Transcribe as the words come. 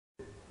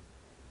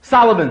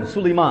Solomon,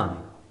 Suleiman,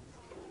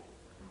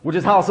 which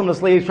is how some of the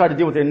slaves tried to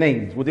deal with their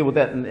names. We'll deal with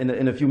that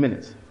in a few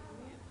minutes.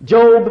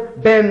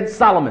 Job ben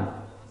Solomon.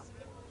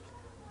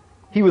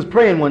 He was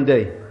praying one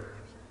day.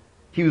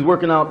 He was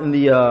working out in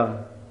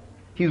the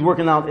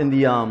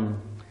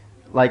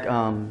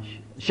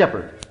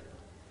shepherd.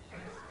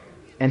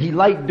 And he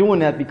liked doing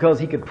that because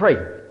he could pray.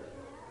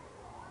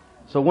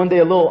 So one day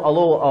a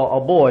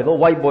little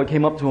white boy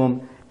came up to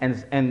him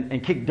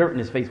and kicked dirt in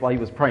his face while he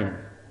was praying.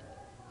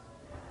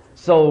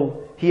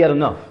 So he had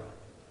enough.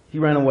 He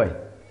ran away.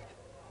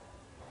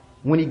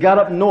 When he got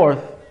up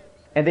north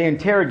and they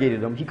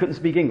interrogated him, he couldn't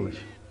speak English.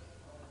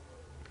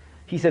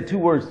 He said 2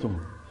 words to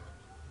him.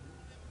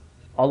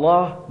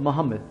 Allah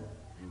Muhammad.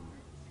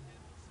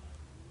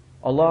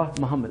 Allah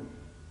Muhammad.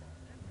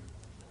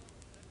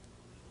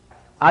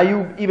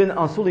 Ayub, even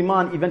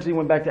Suleiman eventually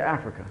went back to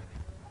Africa.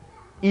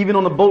 Even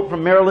on the boat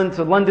from Maryland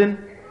to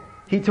London,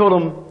 he told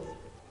him,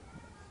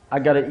 I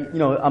gotta,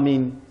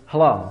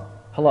 halal,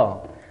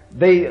 halal.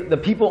 The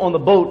people on the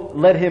boat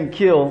let him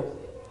kill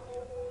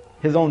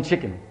his own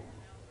chicken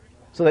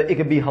so that it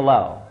could be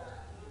halal.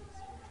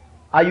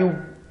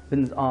 Ayub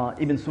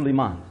ibn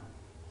Suleiman.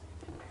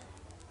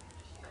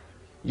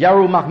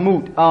 Yaru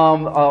Mahmud,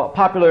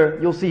 popular,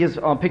 you'll see his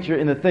picture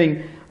in the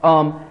thing.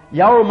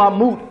 Yaru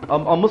Mahmud,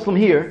 a Muslim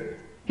here,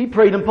 he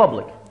prayed in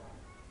public.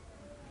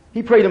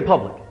 He prayed in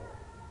public.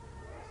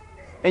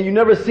 And you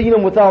never seen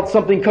him without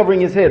something covering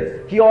his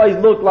head. He always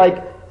looked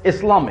like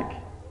Islamic.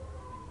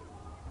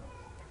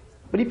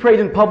 But he prayed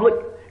in public,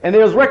 and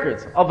there's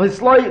records of his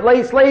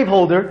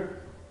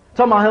slaveholder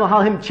talking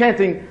about him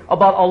chanting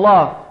about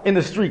Allah in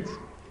the streets.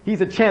 They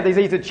say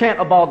he used to chant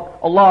about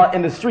Allah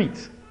in the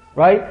streets,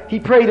 right? He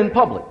prayed in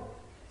public.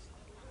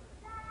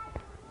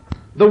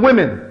 The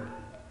women,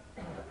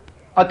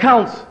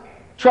 accounts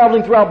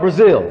traveling throughout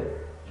Brazil.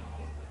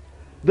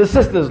 The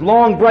sisters,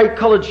 long bright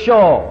colored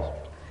shawls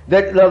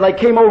that like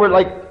came over,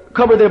 like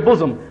covered their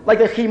bosom, like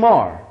a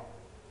khimar.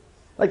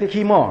 Like the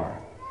khimar.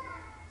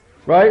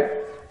 Right?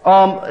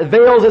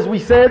 Veils, as we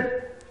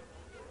said,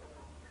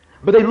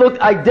 but they looked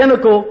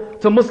identical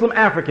to Muslim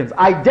Africans.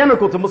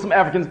 Identical to Muslim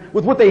Africans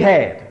with what they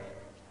had.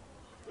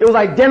 It was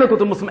identical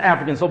to Muslim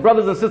Africans. So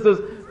brothers and sisters,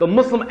 the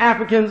Muslim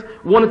Africans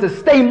wanted to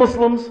stay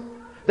Muslims.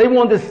 They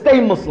wanted to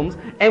stay Muslims.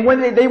 And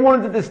when they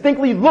wanted to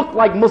distinctly look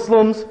like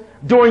Muslims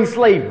during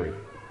slavery.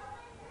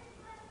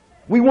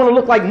 We want to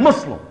look like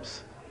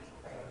Muslims.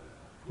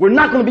 We're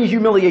not going to be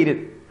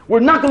humiliated. We're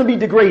not going to be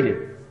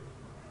degraded.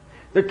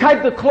 The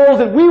type of clothes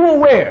that we will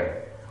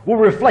wear will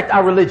reflect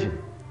our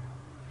religion.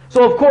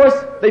 So of course,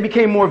 they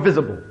became more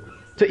visible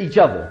to each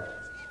other.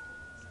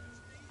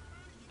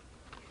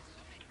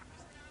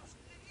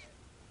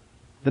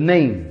 The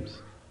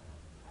names.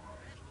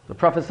 The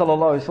Prophet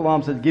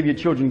ﷺ said, give your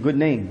children good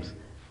names.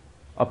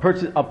 A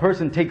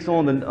person takes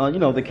on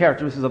the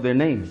characteristics of their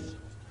names.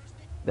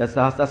 That's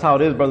how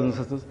it is, brothers and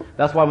sisters.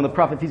 That's why when the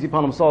Prophet, peace be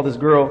upon him, saw this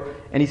girl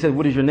and he said,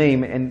 what is your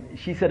name? And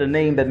she said a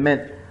name that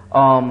meant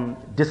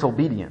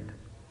disobedient.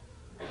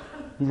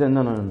 He said,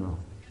 no.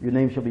 Your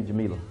name shall be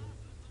Jamila,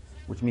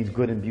 which means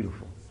good and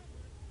beautiful.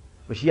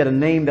 But she had a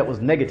name that was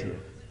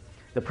negative.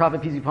 The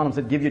Prophet, peace be upon him,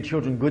 said, give your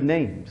children good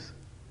names.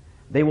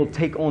 They will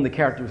take on the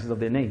characteristics of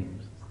their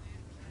names.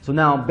 So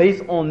now,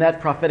 based on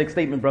that prophetic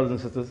statement, brothers and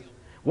sisters,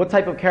 what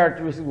type of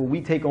characteristics will we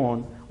take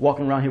on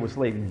walking around here with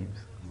slave names?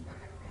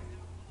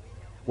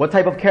 What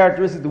type of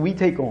characteristics do we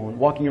take on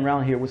walking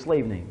around here with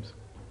slave names?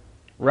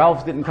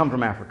 Ralphs didn't come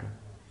from Africa.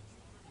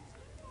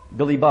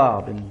 Billy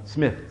Bob and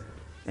Smith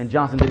and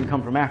Johnson didn't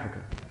come from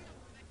Africa.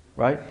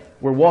 Right?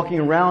 We're walking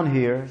around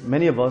here,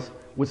 many of us,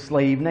 with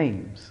slave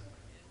names.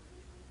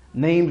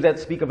 Names that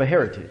speak of a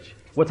heritage.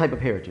 What type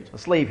of heritage? A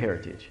slave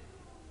heritage.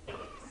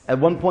 At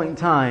one point in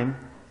time,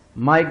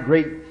 my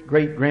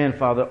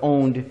great-great-grandfather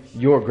owned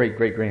your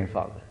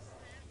great-great-grandfather.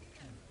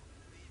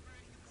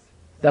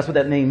 That's what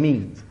that name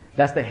means.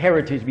 That's the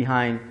heritage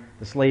behind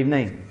the slave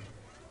name.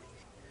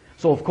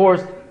 So of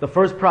course, the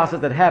first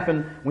process that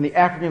happened when the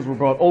Africans were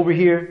brought over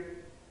here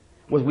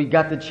was we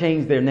got to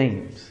change their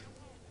names.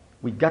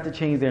 We got to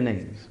change their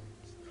names.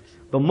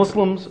 The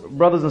Muslims,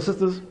 brothers and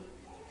sisters,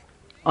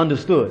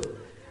 understood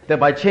that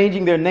by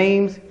changing their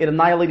names, it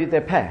annihilated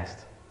their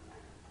past.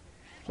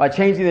 By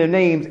changing their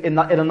names, it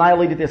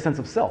annihilated their sense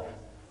of self.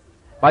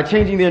 By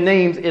changing their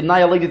names, it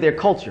annihilated their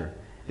culture,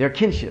 their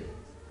kinship.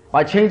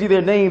 By changing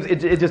their names, it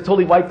just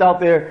totally wiped out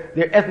their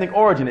ethnic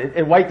origin.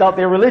 It wiped out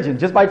their religion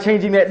just by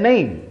changing that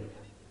name.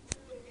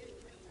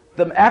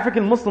 The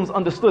African Muslims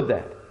understood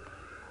that.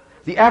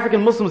 The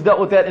African Muslims dealt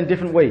with that in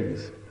different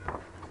ways.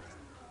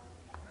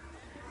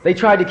 They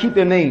tried to keep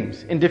their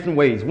names in different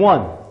ways.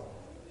 One,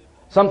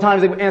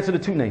 sometimes they would answer to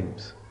 2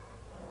 names.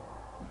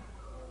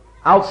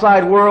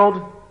 Outside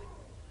world,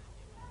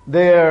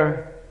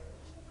 they're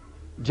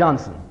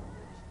Johnson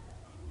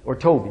or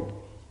Toby.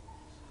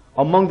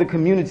 Among the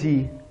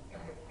community,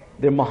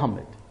 they're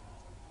Muhammad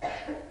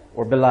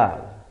or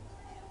Bilal.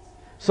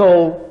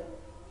 So,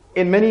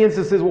 in many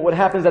instances, what would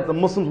happen is that the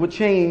Muslims would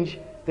change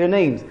Their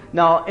names.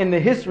 Now, in the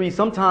history,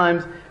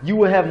 sometimes you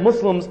will have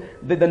Muslims,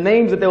 the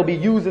names that they'll be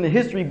used in the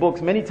history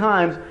books many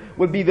times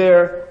would be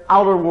their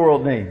outer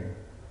world name.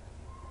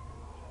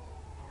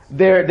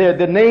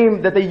 The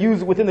name that they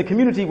use within the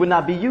community would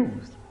not be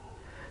used.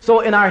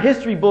 So in our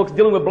history books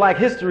dealing with black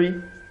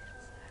history,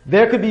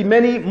 there could be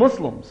many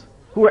Muslims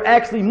who are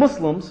actually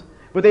Muslims,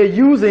 but they're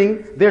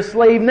using their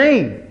slave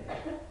name.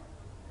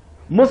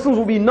 Muslims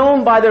will be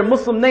known by their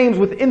Muslim names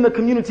within the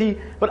community,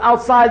 but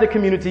outside the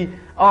community,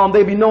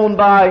 they'd be known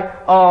by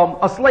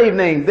a slave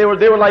name. They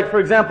were like,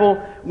 for example,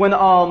 when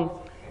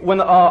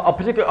a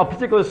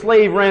particular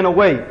slave ran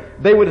away,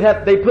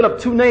 they put up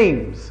two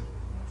names.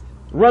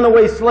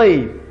 Runaway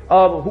slave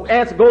who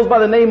goes by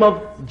the name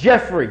of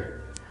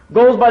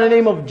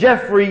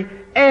Jeffrey,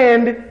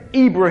 and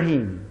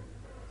Ibrahim.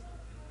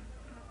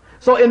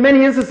 So in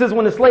many instances,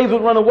 when the slaves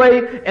would run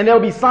away and there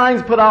would be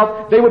signs put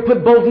out, they would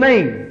put both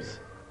names.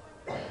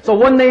 So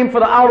one name for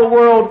the outer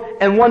world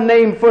and one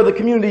name for the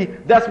community.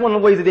 That's one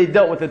of the ways that they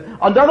dealt with it.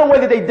 Another way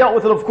that they dealt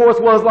with it, of course,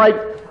 was like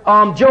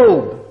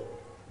Job,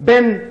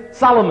 Ben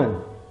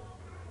Solomon.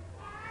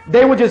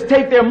 They would just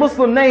take their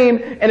Muslim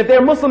name, and if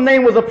their Muslim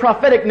name was a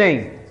prophetic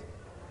name,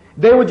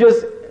 they would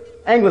just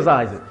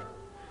anglicize it.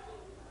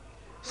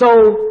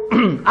 So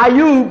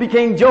Ayub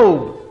became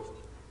Job.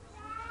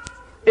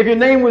 If your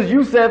name was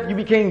Yusuf, you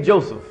became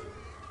Joseph.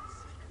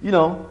 You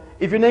know,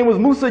 if your name was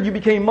Musa, you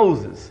became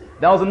Moses.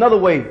 That was another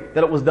way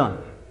that it was done.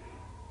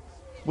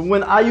 But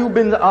when Ayub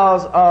bin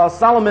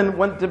Solomon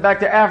went back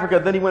to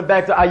Africa, then he went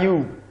back to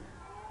Ayub,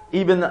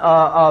 even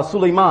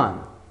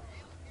Suleiman.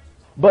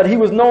 But he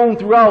was known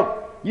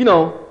throughout, you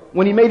know,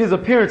 when he made his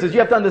appearances. You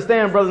have to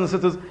understand, brothers and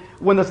sisters,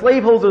 when the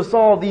slaveholders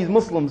saw these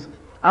Muslims,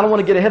 I don't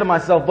want to get ahead of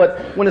myself, but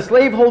when the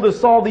slaveholders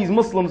saw these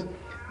Muslims,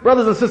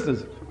 brothers and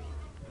sisters,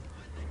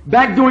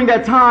 back during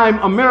that time,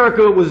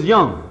 America was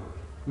young,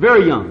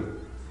 very young.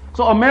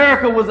 So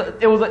America was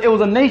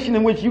a nation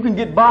in which you can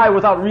get by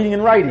without reading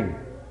and writing.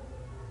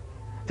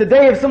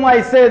 Today, if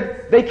somebody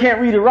said they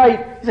can't read or write,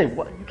 you say,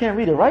 "What? You can't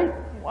read or write?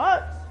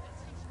 What?"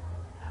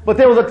 But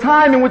there was a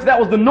time in which that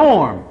was the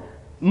norm.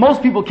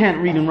 Most people can't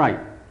read and write.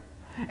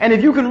 And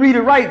if you can read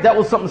and write, that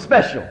was something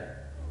special.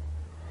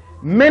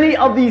 Many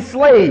of these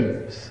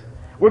slaves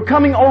were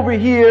coming over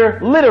here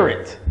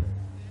literate,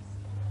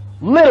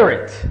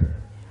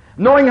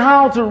 knowing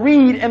how to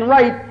read and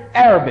write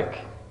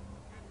Arabic.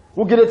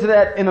 We'll get into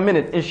that in a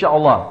minute,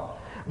 inshallah.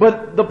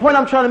 But the point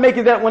I'm trying to make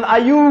is that when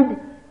Ayub,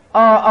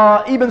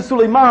 Ibn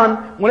Suleiman,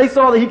 when they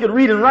saw that he could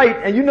read and write,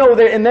 and you know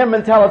that in their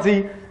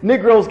mentality,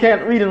 Negroes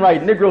can't read and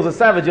write. Negroes are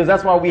savages.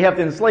 That's why we have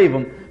to enslave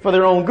them for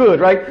their own good,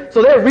 right?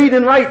 So they're reading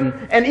and writing.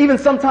 And even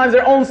sometimes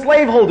their own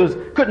slaveholders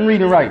couldn't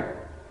read and write.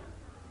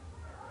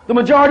 The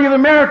majority of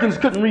Americans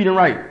couldn't read and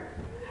write.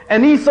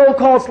 And these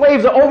so-called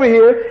slaves are over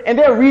here, and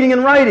they're reading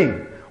and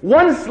writing.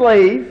 One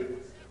slave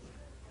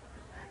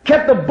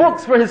kept the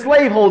books for his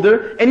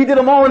slaveholder, and he did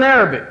them all in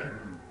Arabic.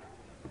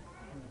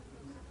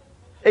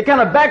 It kind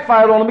of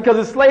backfired on him because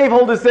his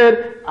slaveholder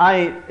said,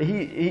 I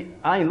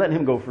ain't letting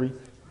him go free.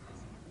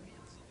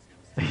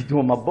 He's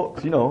doing my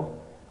books, you know.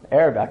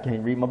 Arabic, I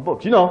can't read my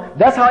books. You know,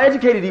 that's how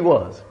educated he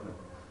was.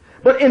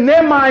 But in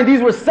their mind,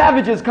 these were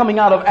savages coming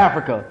out of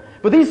Africa.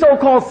 But these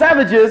so-called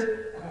savages,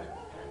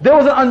 there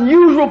was an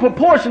unusual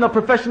proportion of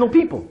professional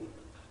people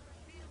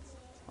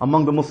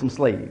among the Muslim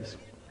slaves.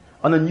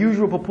 An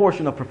unusual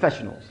proportion of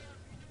professionals,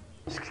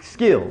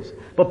 skills,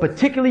 but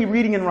particularly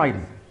reading and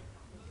writing.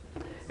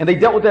 And they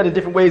dealt with that in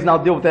different ways, and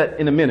I'll deal with that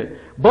in a minute.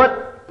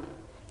 But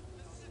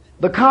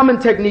the common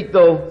technique,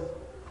 though,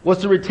 was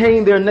to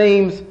retain their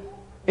names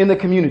in the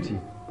community.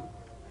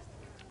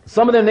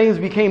 Some of their names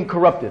became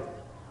corrupted.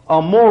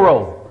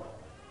 Moro,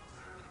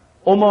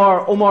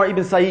 Omar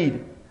ibn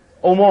Said,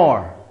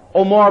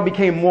 Omar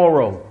became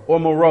Moro or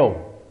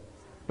Moro,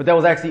 but that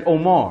was actually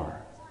Omar.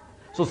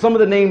 So some of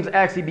the names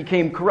actually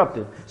became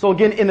corrupted. So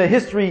again, in the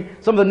history,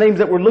 some of the names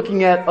that we're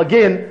looking at,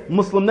 again,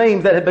 Muslim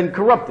names that had been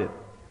corrupted.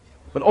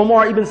 But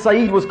Omar ibn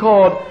Said was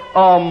called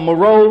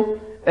Moro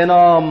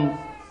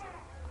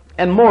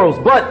and Moros.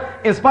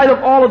 But in spite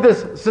of all of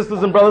this,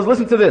 sisters and brothers,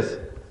 listen to this.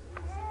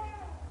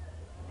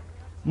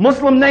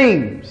 Muslim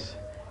names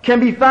can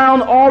be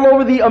found all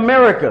over the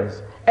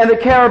Americas and the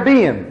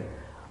Caribbean.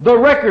 The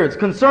records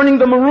concerning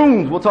the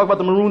Maroons, we'll talk about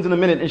the Maroons in a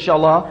minute,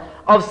 inshallah,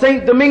 of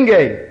Saint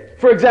Domingue,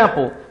 for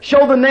example,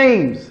 show the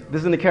names. This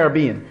is in the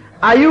Caribbean.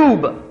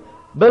 Ayub,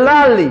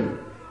 Bilali,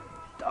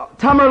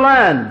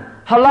 Tamerlan,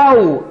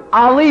 Halau,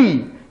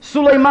 Ali,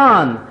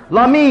 Suleiman,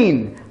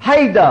 Lamin,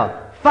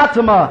 Haida,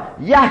 Fatima,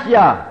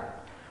 Yahya,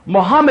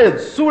 Muhammad,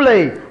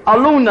 Sule,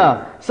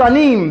 Aluna,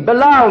 Sanim,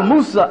 Bilal,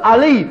 Musa,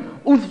 Ali,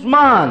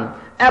 Uthman,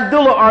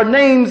 Abdullah are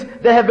names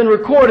that have been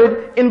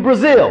recorded in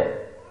Brazil.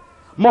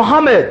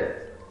 Muhammad,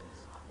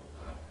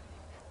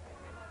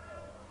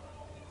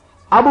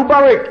 Abu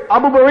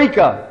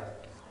Barika,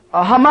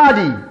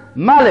 Hamadi,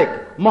 Malik,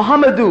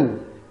 Muhammadu,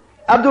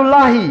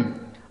 Abdullahi,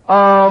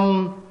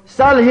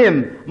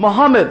 Salhim,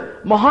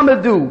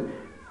 Muhammadu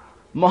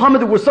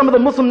were some of the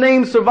Muslim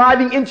names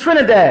surviving in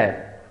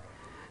Trinidad.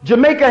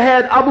 Jamaica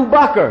had Abu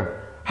Bakr,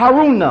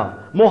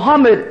 Haruna,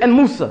 Muhammad and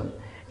Musa.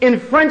 In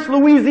French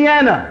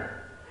Louisiana,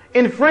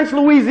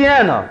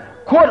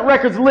 court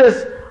records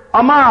list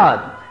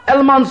Ahmad,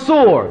 El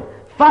Mansour,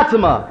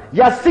 Fatima,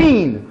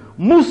 Yasin,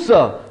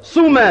 Musa,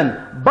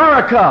 Suman,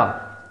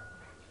 Baraka,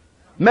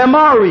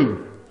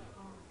 Memari,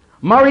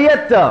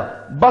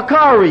 Marietta,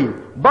 Bakari,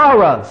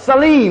 Bara,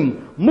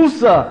 Salim,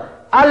 Musa,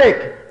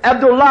 Alec,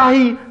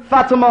 Abdullahi,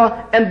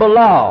 Fatima, and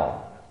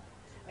Bilal.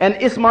 And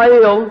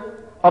Ismail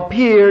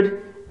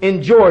appeared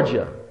in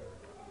Georgia.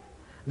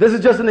 This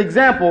is just an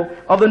example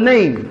of the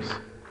names.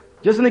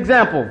 Just an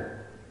example.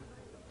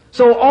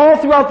 So all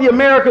throughout the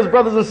Americas,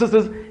 brothers and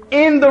sisters,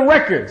 in the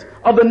records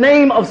of the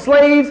name of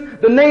slaves,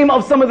 the name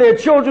of some of their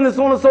children, and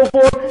so on and so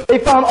forth, they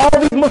found all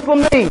these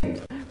Muslim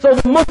names. So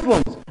the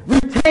Muslims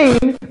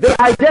retained their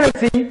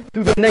identity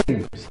through their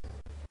names.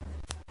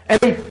 And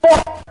they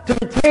fought to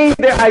retain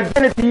their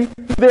identity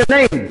through their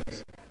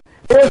names.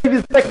 There's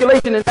even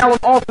speculation in Alan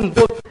Austin's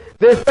book.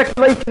 There's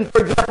speculation,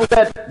 for example,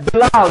 that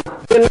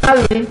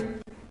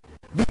Bilali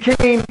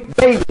became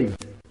Bailey.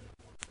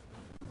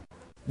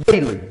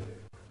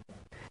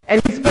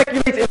 And he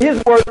speculates in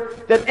his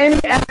work that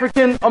any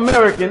African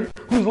American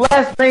whose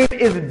last name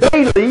is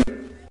Bailey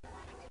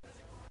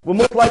will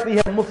most likely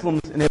have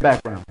Muslims in their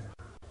background.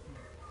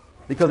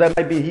 Because that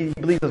might be, he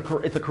believes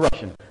it's a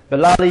corruption.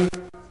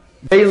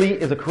 Bailey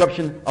is a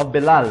corruption of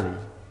Bilali.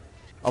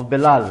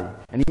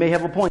 And he may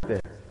have a point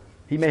there.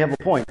 He may have a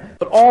point.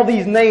 But all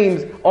these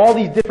names, all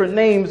these different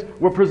names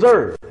were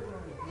preserved.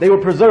 They were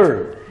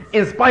preserved.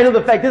 In spite of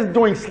the fact, this is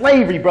during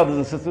slavery, brothers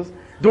and sisters,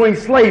 during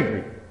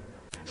slavery.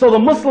 So the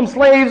Muslim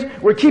slaves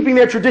were keeping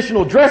their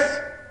traditional dress,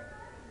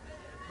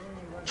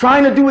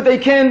 trying to do what they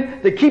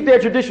can to keep their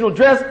traditional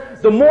dress.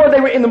 The more they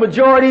were in the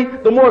majority,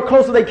 the more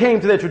closer they came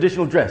to their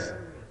traditional dress.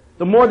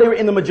 The more they were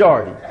in the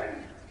majority.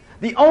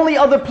 The only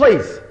other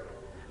place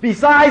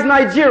besides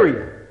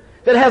Nigeria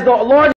that has the largest